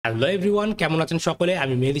Hello everyone, কেমন আছেন সকলে?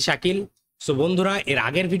 আমি মেহেদি শাকিল। সো বন্ধুরা, এর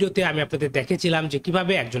আগের ভিডিওতে আমি আপনাদের দেখেছিলাম যে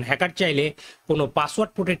কিভাবে একজন হ্যাকার চাইলে কোনো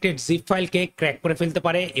পাসওয়ার্ড প্রোটেক্টেড জিপ ফাইলকে ক্র্যাক করে ফেলতে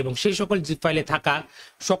পারে এবং সেই সকল জিপ ফাইলে থাকা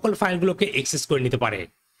সকল ফাইলগুলোকে অ্যাক্সেস করে নিতে পারে।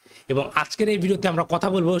 এবং আজকের এই ভিডিওতে আমরা কথা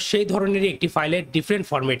বলবো সেই ধরনেরই একটি ফাইলের ডিফারেন্ট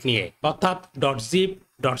ফরম্যাট নিয়ে, অর্থাৎ .zip,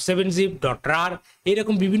 .7zip, .rar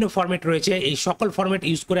এরকম বিভিন্ন ফরম্যাট রয়েছে। এই সকল ফরম্যাট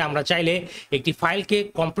ইউজ করে আমরা চাইলে একটি ফাইলকে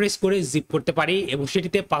কম্প্রেস করে জিপ করতে পারি এবং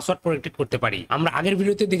সেটিতে পাসওয়ার্ড প্রোটেক্টেড করতে পারি। আমরা আগের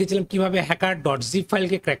ভিডিওতে দেখেছিলাম কিভাবে হ্যাকার .zip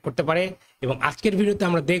ফাইলকে ক্র্যাক করতে পারে এবং আজকের ভিডিওতে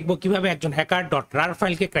আমরা দেখব কিভাবে একজন হ্যাকার .rar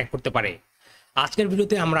ফাইলকে ক্র্যাক করতে পারে। আজকের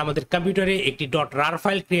ভিডিওতে আমরা আমাদের কম্পিউটারে একটি .rar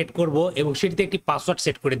ফাইল ক্রিয়েট করব এবং সেটিতে একটি পাসওয়ার্ড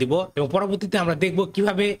সেট করে দিব এবং পরবর্তীতে আমরা দেখব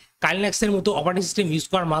কিভাবে কাইনেক্সের মতো অপারেটিং সিস্টেম ইউজ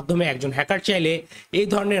করার মাধ্যমে একজন হ্যাকার চাইলে এই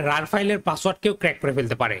ধরনের রার ফাইলের পাসওয়ার্ডকেও ক্র্যাক করে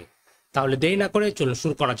ফেলতে পারে। তাহলে দেরি না করে চলুন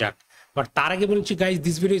শুরু করা যাক। বাট তার আগে বলছি guys,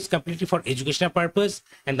 this video is completely for educational purpose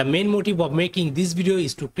and the main motive of making this video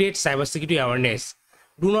is to create cybersecurity awareness.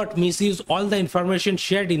 Do not misuse all the information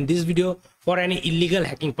shared in this video for any illegal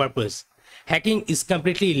hacking purpose. Hacking is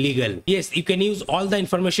completely illegal. Yes, you can use all the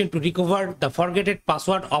information to recover the forgotten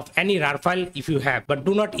password of any RAR file if you have, but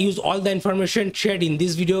do not use all the information shared in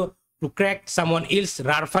this video to crack someone else's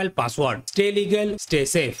RAR file password. Stay legal, stay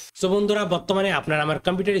safe. So বন্ধুরা, বর্তমানে আপনারা আমার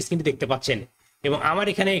computer স্ক্রিনে দেখতে পাচ্ছেন এবং আমার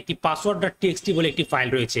এখানে একটি password.txt বলে একটি ফাইল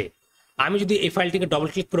রয়েছে। আমি যদি এই ফাইলটিকে ডবল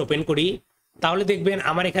ক্লিক করে ওপেন করি তাহলে দেখবেন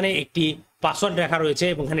আমার এখানে একটি পাসওয়ার্ড লেখা রয়েছে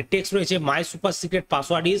এবং এখানে টেক্সট রয়েছে মাই super secret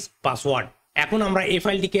password is password. এখন আমরা এই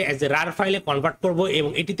ফাইলটিকে অ্যাজ এ রার ফাইলে কনভার্ট করব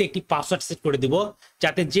এবং এটিতে একটি পাসওয়ার্ড সেট করে দিব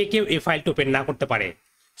যাতে যে কেউ এই ফাইলটি ওপেন না করতে পারে।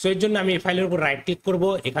 সো এর জন্য আমি এই ফাইলের উপর রাইট ক্লিক করব,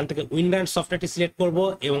 এখান থেকে WINRAR সফটওয়্যারটি সিলেক্ট করব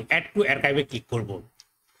এবং অ্যাড টু আর্কাইভে ক্লিক করব।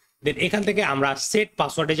 দেন এখান থেকে আমরা সেট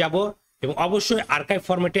পাসওয়ার্ডে যাব এবং অবশ্যই আর্কাইভ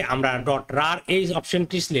ফরম্যাটে আমরা .rar এই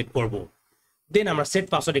অপশনটি সিলেক্ট করব। দেন আমরা সেট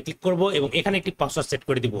পাসওয়ার্ডে ক্লিক করব এবং এখানে একটি পাসওয়ার্ড সেট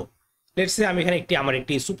করে দিব। লেটস সে আমি এখানে আমার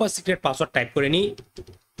একটি সুপার সিক্রেট পাসওয়ার্ড টাইপ করে নিই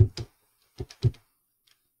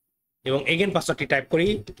এবং এগেন পাসওয়ার্ডটি টাইপ করি।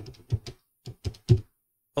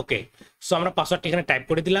 ওকে, সো আমরা পাসওয়ার্ডটি এখানে টাইপ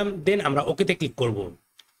করে দিলাম। দেন আমরা ওকেতে ক্লিক করব।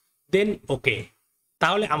 দেন ওকে,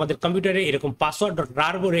 তাহলে আমাদের কম্পিউটারে এরকম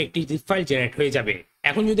password.rar বলে একটি জিপ ফাইল জেনারেট হয়ে যাবে।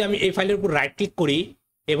 এখন যদি আমি এই ফাইলের উপর রাইট ক্লিক করি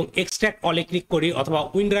এবং এক্সট্রাক্ট অলে ক্লিক করি অথবা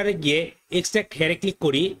WINRAR-এ গিয়ে এক্সট্রাক্ট হেয়ারে ক্লিক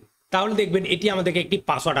করি তাহলে দেখবেন এটি আমাদেরকে একটি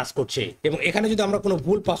পাসওয়ার্ড আস্ক করছে এবং এখানে যদি আমরা কোনো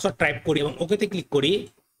ভুল পাসওয়ার্ড টাইপ করি এবং ওকেতে ক্লিক করি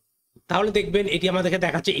তাহলে দেখবেন এটি আমাদেরকে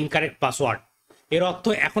দেখাচ্ছে ইনকারেক্ট পাসওয়ার্ড। এর অর্থ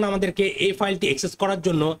এখন আমাদেরকে এই ফাইলটি অ্যাক্সেস করার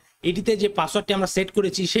জন্য এটিতে যে পাসওয়ার্ডটি আমরা সেট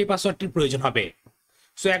করেছি সেই পাসওয়ার্ডটির প্রয়োজন হবে।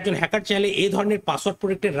 সো একজন হ্যাকার চাইলে এই ধরনের পাসওয়ার্ড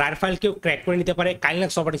প্রোটেক্টেড রার ফাইলকেও ক্র্যাক করে নিতে পারে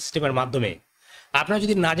কাইনেক্স অপারেটিং সিস্টেমের মাধ্যমে। আপনারা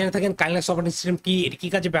যদি না জেনে থাকেন কাইনেক্স অপারেটিং সিস্টেম কি, এটি কী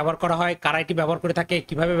কাজে ব্যবহার করা হয়, কারা এটি ব্যবহার করে থাকে,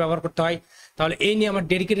 কিভাবে ব্যবহার করতে হয়, তাহলে এই নিয়ে আমার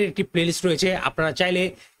ডেডিকেটেড একটি প্লেলিস্ট রয়েছে। আপনারা চাইলে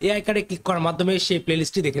এই আইকনে ক্লিক করার মাধ্যমে সেই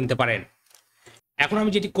প্লেলিস্টটি দেখে নিতে পারেন। এখন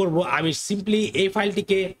আমি যেটি করব, আমি সিম্পলি এই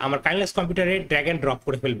ফাইলটিকে আমার কাইনেক্স কম্পিউটারে ড্র্যাগ অ্যান্ড ড্রপ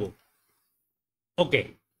করে ফেলবো। ওকে,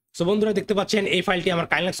 সো বন্ধুরা দেখতে পাচ্ছেন এই ফাইলটি আমার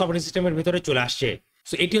কাইনেক্স অপারেটিং সিস্টেমের ভিতরে চলে আসছে।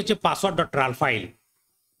 সো এটি হচ্ছে password.rar ফাইল।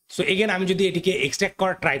 সো এগেন আমি যদি এটিকে এক্সট্রাক্ট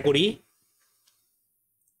করার ট্রাই করি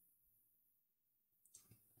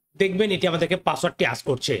দেখবেন এটি আমাদেরকে পাসওয়ার্ডটি আস্ক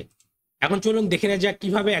করছে। এখন চলুন দেখে নেওয়া যাক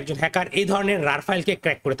কিভাবে একজন হ্যাকার এই ধরনের রার ফাইলকে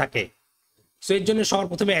ক্র্যাক করে থাকে। সো এর জন্য সবার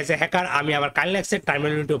প্রথমে অ্যাজ এ হ্যাকার আমি আমার কাইনেক্সের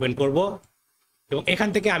টার্মিনালটি ওপেন করব এবং এখান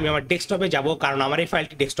থেকে আমি আমার ডেস্কটপে যাব কারণ আমার এই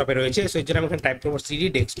ফাইলটি ডেস্কটপে রয়েছে। সো এর জন্য আমি এখানে টাইপ করব সিডি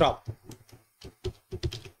ডেস্কটপ।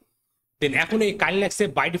 দেন এখন এই কাইনেক্সে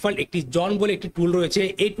বাই ডিফল্ট একটি জন বলে একটি টুল রয়েছে।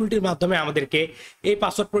 এই টুলটির মাধ্যমে আমাদেরকে এই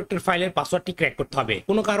পাসওয়ার্ড প্রোটেক্টেড ফাইলের পাসওয়ার্ডটি ক্র্যাক করতে হবে।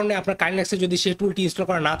 কোনো কারণে আপনার কাইনেক্সে যদি সেই টুলটি ইনস্টল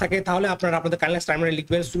করা না থাকে তাহলে আপনারা আপনাদের কাইনেক্স টার্মিনালে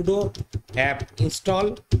লিখবেন sudo app install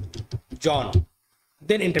jon,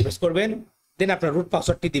 দেন এন্টার প্রেস করবেন। দেন আপনার রুট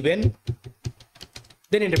পাসওয়ার্ডটি দিবেন,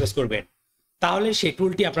 দেন এন্টার প্রেস করবেন। তাহলে সেই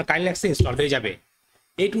টুলটি আপনার কাইনেক্সে ইনস্টল হয়ে যাবে।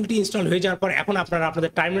 এই টুলটি ইনস্টল হয়ে যাওয়ার পর এখন আপনারা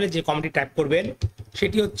আপনাদের টার্মিনালে যে কমান্ডটি টাইপ করবেন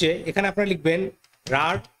সেটি হচ্ছে এখানে আপনারা লিখবেন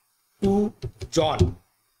rar to jon।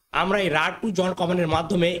 আমরা এই rar to jon কমান্ডের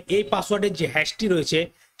মাধ্যমে এই পাসওয়ার্ডের যে হ্যাশটি রয়েছে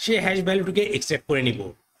সেই হ্যাশ ভ্যালুটিকে এক্সট্রাক্ট করে নিব।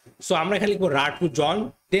 সো আমরা এখানে লিখবো rar to jon,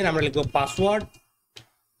 দেন আমরা লিখবো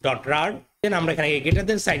password.rar, দেন আমরা এখানে গ্রেটার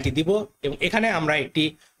দেন সাইনটি দিব এবং এখানে আমরা একটি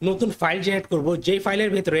নতুন ফাইল জেনারেট করব যেই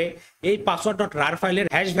ফাইলের ভেতরে এই password.rar ফাইলের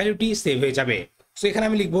হ্যাশ ভ্যালুটি সেভ হয়ে যাবে। সো এখানে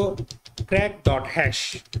আমি লিখবো crack.hash,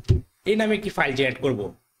 এই নামে একটি ফাইল জেনারেট করব,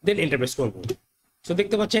 দেন এন্টার প্রেস করব। সো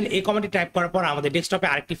দেখতে পাচ্ছেন এই কমান্ডটি টাইপ করার পর আমাদের ডেস্কটপে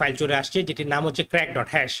আরেকটি ফাইল চলে আসছে যেটির নাম হচ্ছে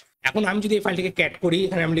crack.hash। এখন আমি যদি এই ফাইলটিকে ক্যাট করি,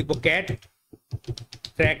 এখানে আমি লিখবো cat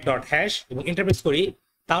crack.hash এবং এন্টার প্রেস করি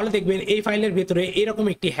তাহলে দেখবেন এই ফাইলের ভেতরে এরকম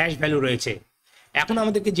একটি হ্যাশ ভ্যালু রয়েছে। এখন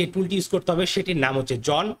আমাদেরকে যে টুলটি ইউজ করতে হবে সেটির নাম হচ্ছে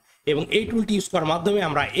জন এবং এই টুলটি ইউজ করার মাধ্যমে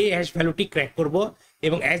আমরা এই হ্যাশ ভ্যালুটি ক্র্যাক করব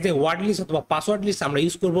এবং অ্যাজ এ ওয়ার্ড লিস্ট অথবা পাসওয়ার্ড লিস্ট আমরা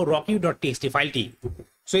ইউজ করব rocky.txt ফাইলটি।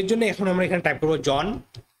 সো এর জন্য এখন আমরা এখানে টাইপ করব জন,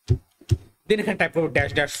 দেন এখানে টাইপ করব ড্যাশ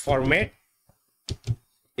ড্যাশ ফরম্যাট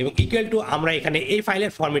এবং ইকুয়াল টু আমরা এখানে এই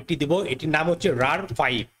ফাইলের ফরম্যাটটি দিব, এটির নাম হচ্ছে rar5।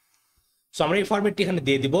 সো আমরা এই ফরম্যাটটি এখানে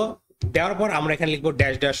দিয়ে দিব। দেওয়ার পর আমরা এখানে লিখবো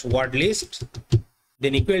dash dash word list,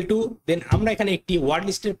 than equal to, দেন আমরা এখানে একটি ওয়ার্ড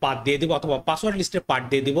লিস্টের পাথ দিয়ে দিব অথবা পাসওয়ার্ড লিস্টের পাথ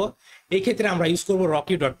দিয়ে দিব। এই ক্ষেত্রে আমরা ইউজ করবো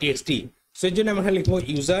rocky.txt। সো এর জন্য আমরা এখানে লিখবো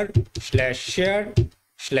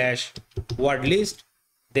user/share/word list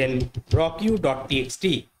দেন rocky.txt।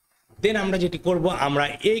 দেন আমরা যেটি করব, আমরা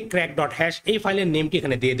এই crack.hash এই ফাইলের নেমটি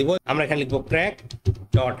এখানে দিয়ে দেব। আমরা এখানে লিখবো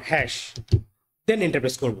crack.hash, দেন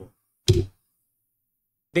এন্টারপ্রেস করব।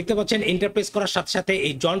 দেখতে পাচ্ছেন এন্টারপ্রেস করার সাথে সাথে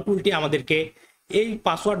এই জন টুলটি আমাদেরকে এই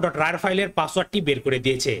password.rar ফাইলের পাসওয়ার্ডটি বের করে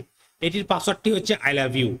দিয়েছে। এটির পাসওয়ার্ডটি হচ্ছে আই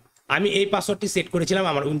লাভ ইউ। আমি এই পাসওয়ার্ডটি সেট করেছিলাম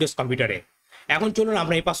আমার উইন্ডোজ কম্পিউটারে। এখন চলুন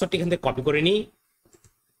আমরা এই পাসওয়ার্ডটি এখান থেকে কপি করে নিই।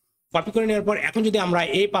 কপি করে নেওয়ার পর এখন যদি আমরা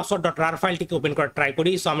এই password.rar ফাইলটিকে ওপেন করার ট্রাই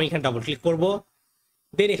করি, সো আমি এখানে ডাবল ক্লিক করব,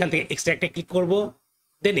 দেন এখান থেকে এক্সট্রাক্টে ক্লিক করব,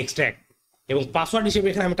 দেন এক্সট্রাক্ট এবং পাসওয়ার্ড হিসেবে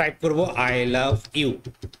এখানে আমি টাইপ করব আই লাভ ইউ,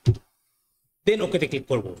 দেন ওকেতে ক্লিক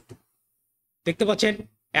করব। দেখতে পাচ্ছেন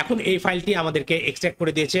এখন এই ফাইলটি আমাদেরকে এক্সট্রাক্ট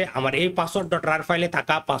করে দিয়েছে আমার এই password.rar ফাইলে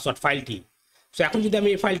থাকা পাসওয়ার্ড ফাইলটি। সো এখন যদি আমি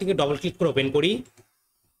এই ফাইলটিকে ডবল ক্লিক করে ওপেন করি,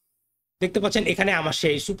 দেখতে পাচ্ছেন এখানে আমার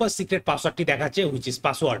সেই সুপার সিক্রেট পাসওয়ার্ডটি দেখাচ্ছে, হুইচ ইজ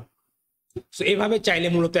পাসওয়ার্ড। সো এইভাবে চাইলে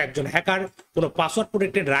মূলত একজন হ্যাকার কোনো পাসওয়ার্ড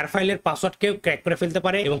প্রোটেক্টেড রার ফাইলের পাসওয়ার্ডকেও ক্র্যাক করে ফেলতে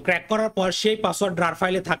পারে এবং ক্র্যাক করার পর সেই পাসওয়ার্ড রার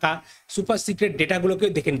ফাইলে থাকা সুপার সিক্রেট ডেটাগুলোকেও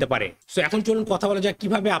দেখে নিতে পারে। সো এখন চলুন কথা বলা যাক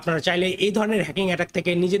কিভাবে আপনারা চাইলে এই ধরনের হ্যাকিং অ্যাটাক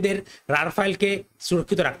থেকে নিজেদের রার ফাইলকে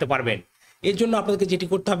সুরক্ষিত রাখতে পারবেন। এর জন্য আপনাদেরকে যেটি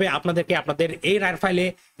করতে হবে, আপনাদেরকে আপনাদের এই রার ফাইলে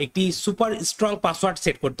একটি সুপার স্ট্রং পাসওয়ার্ড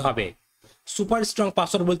সেট করতে হবে। সুপার স্ট্রং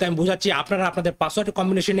পাসওয়ার্ড বলতে আমি বোঝাচ্ছি আপনারা আপনাদের পাসওয়ার্ড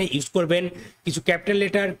কম্বিনেশনে ইউজ করবেন কিছু ক্যাপিটাল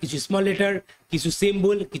লেটার, কিছু স্মল লেটার, কিছু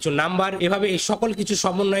সিম্বল, কিছু নাম্বার, এভাবে এই সকল কিছু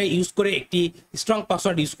সমন্বয়ে ইউজ করে একটি স্ট্রং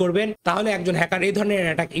পাসওয়ার্ড ইউজ করবেন। তাহলে একজন হ্যাকার এই ধরনের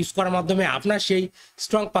অ্যাটাক ইউজ করার মাধ্যমে আপনার সেই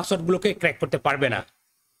স্ট্রং পাসওয়ার্ডগুলোকে ক্র্যাক করতে পারবে না।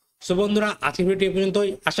 সো বন্ধুরা, আজকের ভিডিওটি এই পর্যন্তই।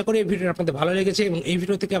 আশা করি এই ভিডিওটি আপনাদের ভালো লেগেছে এবং এই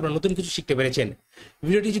ভিডিও থেকে আপনারা নতুন কিছু শিখতে পেরেছেন।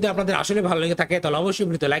 ভিডিওটি যদি আপনাদের আসলে ভালো লেগে থাকে তাহলে অবশ্যই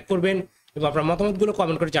ভিডিওতে লাইক করবেন এবং আপনার মতামতগুলো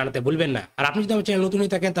কমেন্ট করে জানাতে ভুলবেন না। আর আপনি যদি আমার চ্যানেল নতুন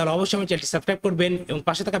হয়ে থাকেন তাহলে অবশ্যই আমার চ্যানেলটি সাবস্ক্রাইব করবেন এবং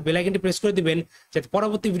পাশে থাকা বেল আইকনটি প্রেস করে দিবেন যাতে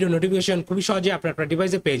পরবর্তী ভিডিও নোটিফিকেশন খুবই সহজে আপনার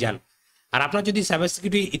ডিভাইসে পেয়ে যান। আর আপনার যদি cyber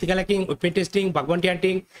security, ethical hacking, pen testing, bug bounty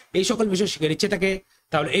হান্টিং এই সকল বিষয় শেখার ইচ্ছে থাকে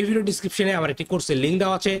তাহলে এই ভিডিও ডিসক্রিপশনে আমার একটি কোর্সের লিঙ্ক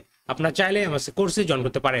দেওয়া আছে, আপনারা চাইলে আমার কোর্সে জয়েন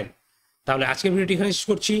করতে পারেন। তাহলে আজকের ভিডিওটি এখানে শেষ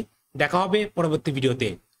করছি, দেখা হবে পরবর্তী ভিডিওতে।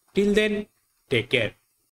 Till then, take care.